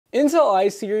Intel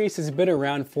i-Series has been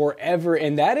around forever,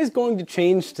 and that is going to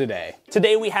change today.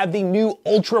 Today we have the new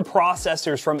Ultra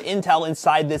processors from Intel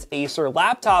inside this Acer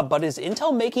laptop, but is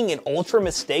Intel making an Ultra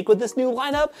mistake with this new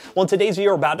lineup? Well, in today's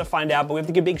video we're about to find out, but we have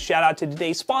to give a big shout out to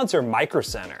today's sponsor, Micro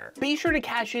Center. Be sure to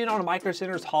cash in on Micro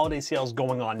Center's holiday sales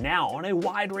going on now on a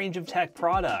wide range of tech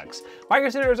products. Micro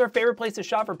Center is our favorite place to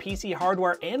shop for PC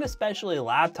hardware and especially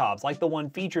laptops like the one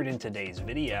featured in today's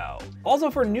video.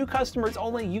 Also, for new customers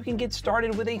only, you can get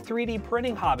started with a 3D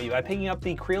printing hobby by picking up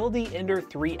the Creality Ender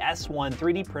 3S1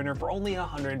 3D printer for only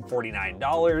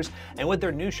 $149. And with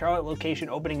their new Charlotte location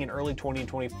opening in early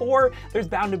 2024, there's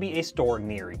bound to be a store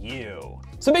near you.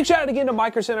 So big shout out again to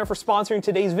Micro Center for sponsoring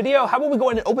today's video. How about we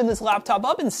go ahead and open this laptop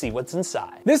up and see what's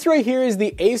inside? This right here is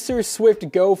the Acer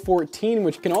Swift Go 14,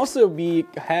 which can also be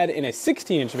had in a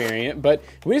 16-inch variant, but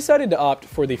we decided to opt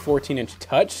for the 14-inch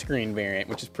touchscreen variant,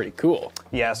 which is pretty cool.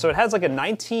 Yeah, so it has like a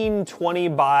 1920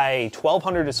 by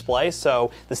 1200 display,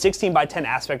 so the 16 by 10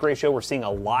 aspect ratio we're seeing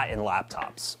a lot in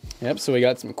laptops. Yep, so we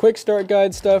got some quick start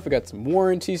guide stuff, we got some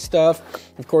warranty stuff.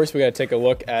 Of course, we gotta take a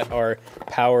look at our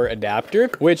power adapter,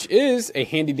 which is a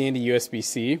handy dandy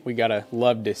USB-C. We gotta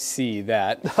love to see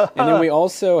that. And then we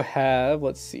also have,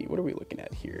 let's see, what are we looking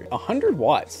at here? 100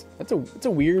 watts. That's a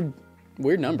weird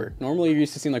number. Normally you're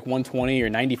used to seeing like 120 or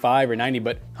 95 or 90,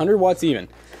 but 100 watts even.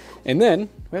 And then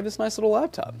we have this nice little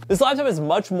laptop. This laptop is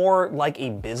much more like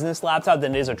a business laptop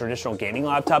than it is a traditional gaming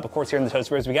laptop. Of course, here in the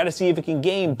Toastbros, we gotta see if it can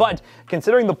game, but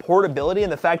considering the portability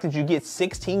and the fact that you get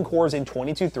 16 cores and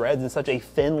 22 threads in such a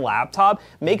thin laptop,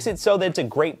 makes it so that it's a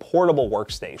great portable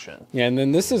workstation. Yeah, and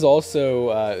then this is also,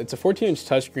 it's a 14-inch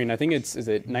touchscreen. I think is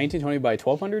it 1920 by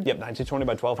 1200? Yep, 1920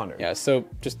 by 1200. Yeah, so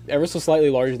just ever so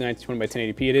slightly larger than 1920 by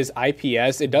 1080p. It is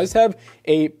IPS. It does have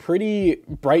a pretty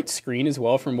bright screen as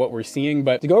well from what we're seeing,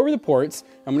 but to go over the ports,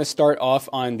 I'm gonna start off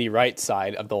on the right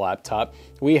side of the laptop.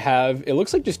 We have, it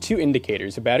looks like just two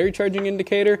indicators, a battery charging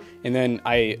indicator, and then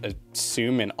I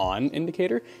assume an on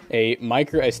indicator, a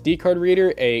micro SD card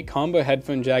reader, a combo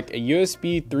headphone jack, a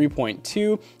USB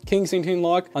 3.2, Kingston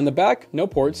lock. On the back, no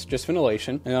ports, just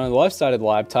ventilation. And on the left side of the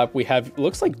laptop, we have,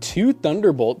 looks like two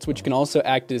Thunderbolts, which can also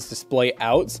act as display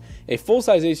outs, a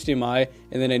full-size HDMI,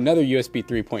 and then another USB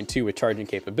 3.2 with charging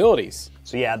capabilities.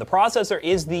 So yeah, the processor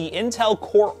is the Intel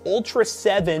Core Ultra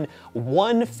 7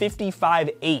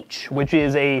 155H, which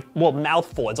is a, well,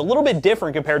 mouthful. It's a little bit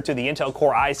different compared to the Intel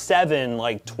Core i7,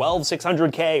 like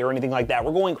 12600K or anything like that.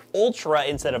 We're going Ultra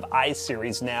instead of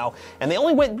i-Series now. And they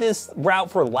only went this route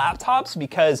for laptops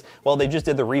because, well, they just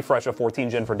did the refresh of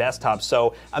 14th gen for desktops.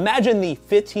 So imagine the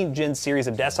 15th gen series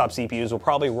of desktop CPUs will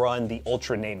probably run the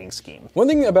Ultra naming scheme. One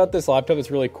thing about this laptop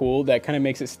that's really cool that kind of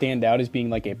makes it stand out as being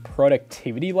like a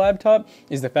productivity laptop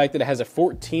is the fact that it has a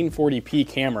 1440p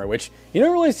camera, which you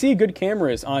don't really see good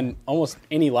cameras on almost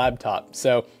any laptop.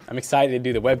 So I'm excited to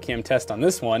do the webcam test on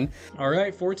this one. All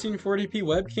right, 1440p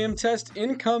webcam test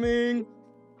incoming.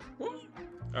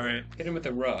 All right, hit him with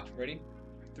a ruh. Ready?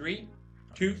 3,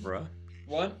 2,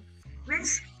 1.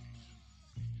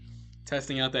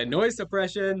 Testing out that noise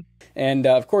suppression. And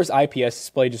of course, IPS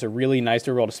display, just a really nice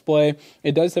overall display.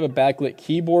 It does have a backlit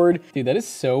keyboard. Dude, that is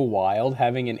so wild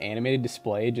having an animated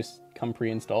display just come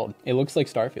pre-installed. It looks like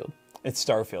Starfield. It's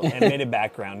Starfield, animated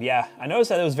background. Yeah, I noticed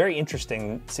that. It was very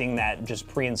interesting seeing that just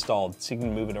pre-installed, so you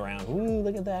can move it around. Ooh,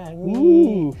 look at that.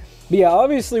 Ooh. But yeah,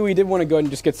 obviously we did want to go ahead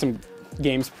and just get some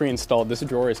games pre-installed. This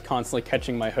drawer is constantly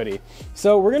catching my hoodie.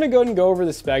 So we're gonna go ahead and go over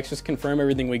the specs, just confirm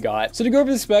everything we got. So to go over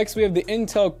the specs, we have the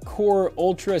Intel Core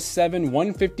Ultra 7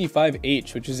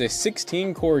 155H, which is a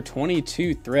 16 core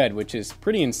 22 thread, which is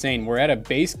pretty insane. We're at a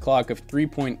base clock of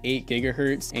 3.8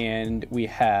 gigahertz, and we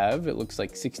have, it looks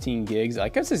like 16 gigs. I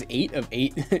guess it's 8 of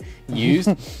 8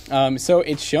 used. So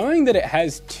it's showing that it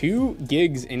has 2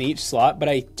 gigs in each slot, but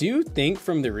I do think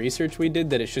from the research we did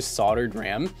that it's just soldered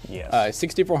RAM. Yes.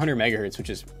 6400 megahertz,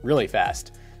 which is really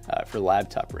fast for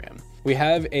laptop RAM. We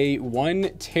have a 1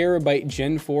 terabyte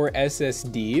Gen 4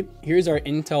 SSD. Here's our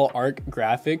Intel Arc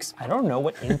graphics. I don't know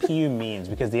what NPU means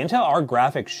because the Intel Arc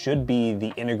graphics should be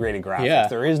the integrated graphics. Yeah.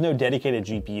 There is no dedicated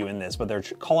GPU in this, but they're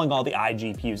calling all the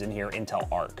iGPUs in here Intel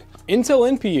Arc.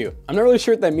 Intel NPU. I'm not really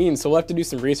sure what that means, so we'll have to do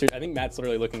some research. I think Matt's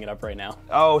literally looking it up right now.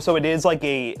 Oh, so it is like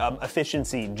a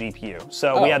efficiency GPU.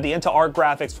 So we have the Intel Arc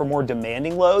graphics for more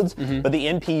demanding loads, but the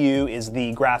NPU is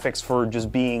the graphics for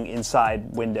just being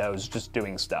inside Windows, just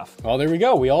doing stuff. Well, there we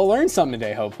go. We all learned something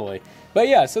today, hopefully. But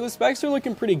yeah, so the specs are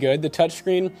looking pretty good. The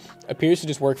touchscreen appears to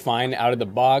just work fine out of the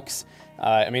box.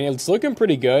 I mean, it's looking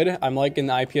pretty good. I'm liking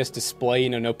the IPS display, you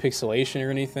know, no pixelation or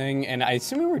anything. And I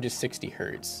assume we're just 60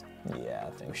 hertz. Yeah, I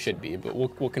think it should be, but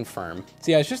we'll confirm.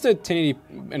 So yeah, it's just a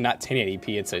 1080, not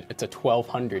 1080p, it's a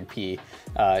 1200p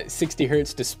 60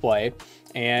 hertz display.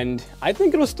 and I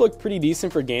think it'll still look pretty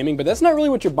decent for gaming, but that's not really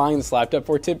what you're buying this laptop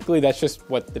for. Typically, that's just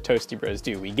what the Toasty Bros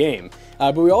do, we game.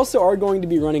 But we also are going to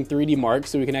be running 3D Mark,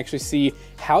 so we can actually see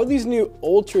how these new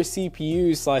Ultra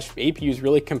CPUs slash APUs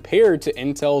really compare to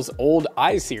Intel's old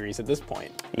i series at this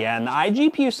point. Yeah, and the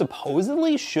iGPU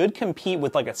supposedly should compete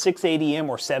with like a 680M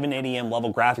or 780M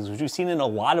level graphics, which we've seen in a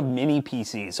lot of mini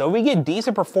PCs. So if we get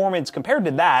decent performance compared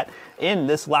to that in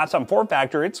this laptop form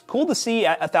factor, it's cool to see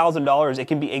at $1,000 it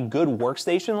can be a good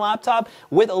workstation laptop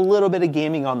with a little bit of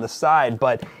gaming on the side.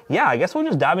 But yeah, I guess we'll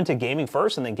just dive into gaming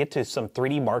first and then get to some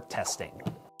 3D Mark testing.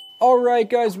 Alright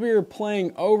guys, we are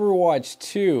playing Overwatch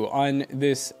 2 on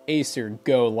this Acer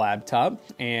Go laptop,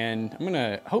 and I'm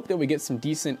gonna hope that we get some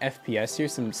decent FPS here,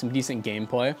 some decent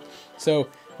gameplay. So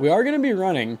we are gonna be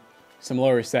running some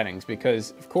lower settings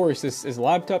because, of course, this is a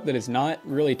laptop that is not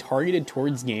really targeted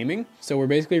towards gaming. So we're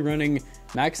basically running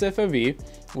max FOV.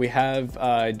 We have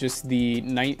just the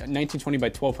 1920 by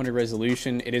 1200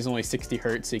 resolution. It is only 60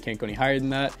 Hertz, so you can't go any higher than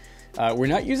that. We're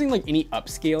not using like any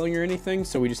upscaling or anything,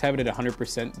 so we just have it at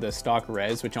 100% the stock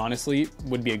res, which honestly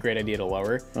would be a great idea to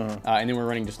lower. And then we're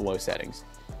running just low settings.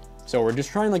 So we're just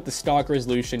trying like the stock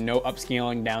resolution, no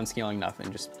upscaling, downscaling,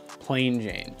 nothing, just plain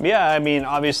Jane. Yeah, I mean,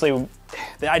 obviously,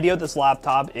 the idea of this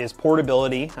laptop is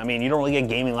portability. I mean, you don't really get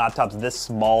gaming laptops this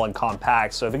small and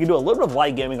compact, so if you can do a little bit of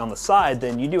light gaming on the side,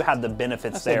 then you do have the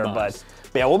benefits there. But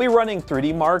yeah, we'll be running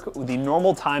 3D Mark with the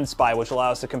normal time spy, which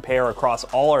allows us to compare across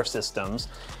all our systems.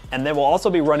 And then we'll also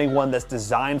be running one that's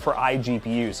designed for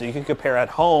iGPU, so you can compare at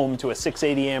home to a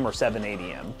 680M or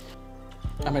 780M.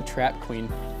 I'm a trap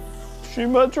queen. She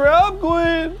my trap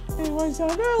queen.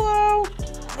 Hello.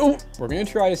 Oh, we're gonna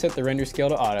try to set the render scale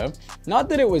to auto. Not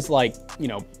that it was like, you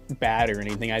know, bad or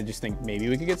anything. I just think maybe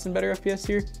we could get some better FPS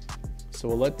here. So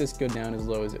we'll let this go down as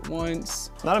low as it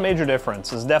wants. Not a major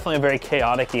difference. It's definitely a very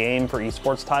chaotic game for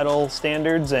esports title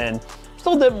standards, and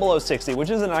still dipping below 60, which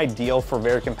isn't ideal for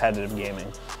very competitive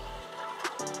gaming.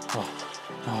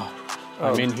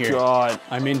 I'm in here. God.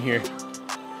 I'm in here.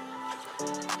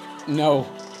 No.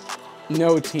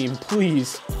 No, team,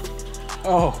 please.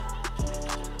 Oh.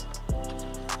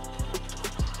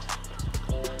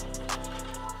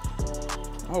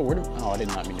 Oh, I did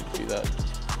not mean to do that.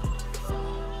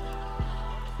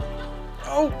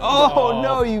 Oh,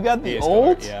 no, you got the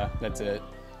ult? Yeah, that's it.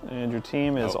 And your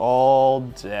team is all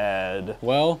dead.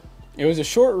 Well, it was a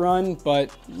short run,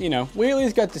 but, you know, we at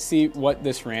least got to see what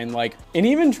this ran like. And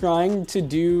even trying to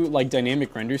do, like,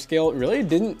 dynamic render scale really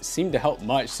didn't seem to help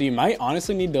much. So you might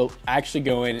honestly need to actually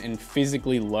go in and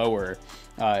physically lower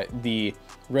the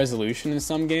resolution in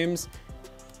some games.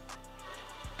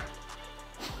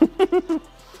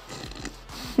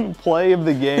 Play of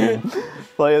the game.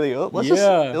 Play of the game. Let's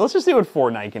just see what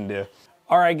Fortnite can do.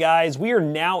 All right, guys, we are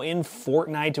now in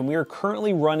Fortnite, and we are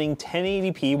currently running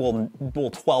 1080p, well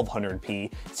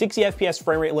 1200p, 60 FPS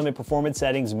frame rate limit performance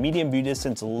settings, medium view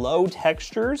distance, low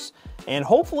textures, and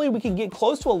hopefully we can get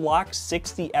close to a locked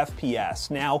 60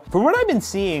 FPS. Now, from what I've been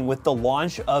seeing with the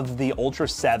launch of the Ultra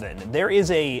 7, there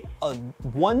is a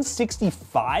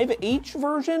 165H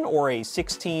version or a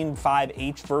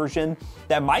 165H version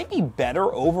that might be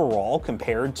better overall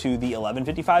compared to the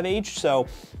 1155H, so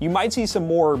you might see some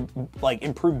more like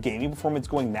improved gaming performance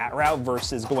going that route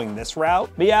versus going this route.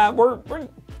 But yeah, we're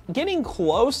getting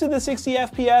close to the 60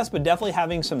 FPS, but definitely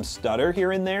having some stutter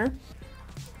here and there.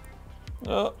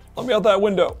 Let me out that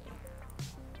window.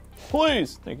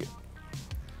 Please, thank you.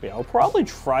 But yeah, I'll probably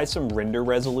try some render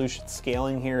resolution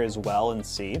scaling here as well and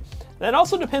see. And it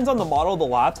also depends on the model of the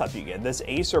laptop you get. This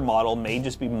Acer model may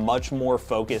just be much more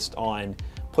focused on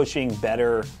pushing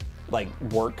better like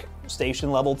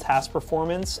workstation level task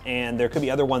performance, and there could be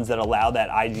other ones that allow that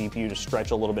iGPU to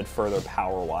stretch a little bit further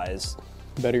power wise.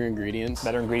 Better ingredients.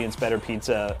 Better ingredients, better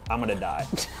pizza. I'm gonna die.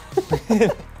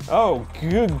 Oh,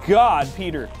 good God,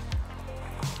 Peter.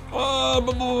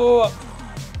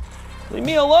 Leave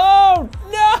me alone!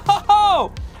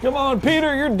 No! Come on,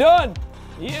 Peter, you're done.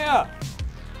 Yeah.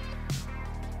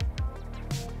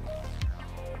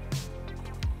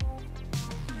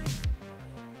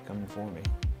 Coming for me.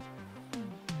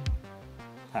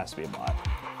 Has to be a bot.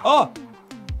 Oh!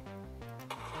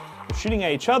 They're shooting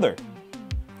at each other.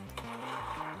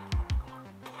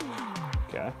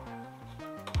 Okay.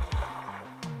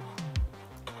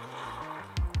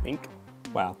 Think.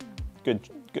 Wow.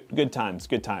 Good times,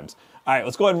 good times. All right,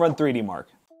 let's go ahead and run 3D Mark.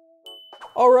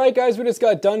 Alright guys, we just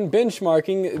got done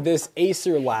benchmarking this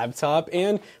Acer laptop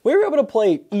and we were able to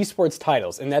play esports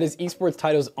titles, and that is esports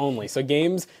titles only. So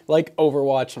games like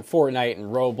Overwatch and Fortnite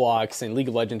and Roblox and League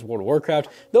of Legends, World of Warcraft,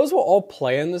 those will all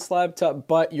play on this laptop,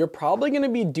 but you're probably going to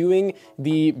be doing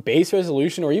the base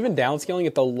resolution or even downscaling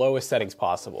at the lowest settings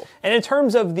possible. And in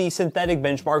terms of the synthetic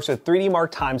benchmarks with 3D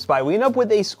Mark Time Spy, we end up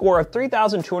with a score of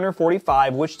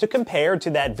 3,245, which to compare to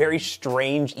that very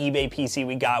strange eBay PC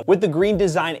we got with the green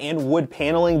design and wood paneling,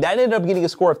 that ended up getting a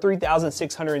score of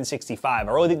 3,665.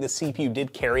 I really think the CPU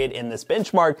did carry it in this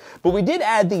benchmark, but we did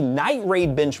add the Night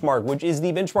Raid benchmark, which is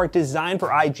the benchmark designed for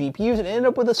iGPUs, and ended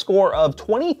up with a score of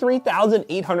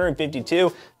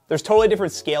 23,852. There's totally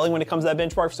different scaling when it comes to that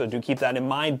benchmark, so do keep that in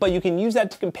mind, but you can use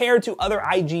that to compare to other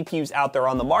iGPUs out there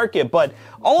on the market. But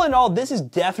all in all, this is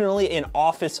definitely an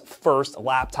office-first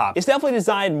laptop. It's definitely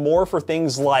designed more for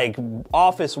things like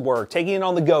office work, taking it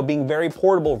on the go, being very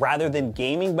portable rather than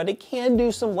gaming, but it can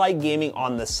do some light gaming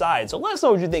on the side. So let us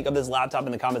know what you think of this laptop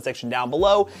in the comment section down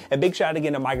below. A big shout out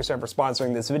again to Microsoft for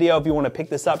sponsoring this video. If you want to pick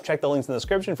this up, check the links in the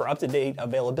description for up-to-date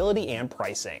availability and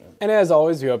pricing. And as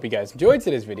always, we hope you guys enjoyed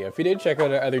today's video. If you did, check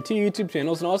out our other 2 YouTube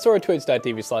channels and also our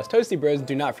twitch.tv/ToastyBros.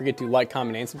 Do not forget to like,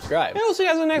 comment, and subscribe. And we'll see you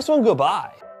guys in the next one.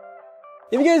 Goodbye.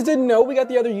 If you guys didn't know, we got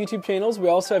the other YouTube channels. We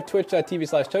also have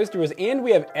twitch.tv/ToastyBros, and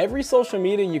we have every social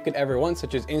media you could ever want,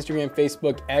 such as Instagram,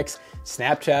 Facebook, X,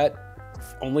 Snapchat,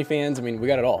 OnlyFans. I mean, we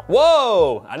got it all.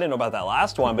 Whoa! I didn't know about that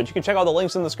last one, but you can check out the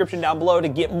links in the description down below to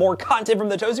get more content from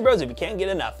the Toasty Bros if you can't get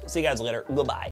enough. See you guys later. Goodbye.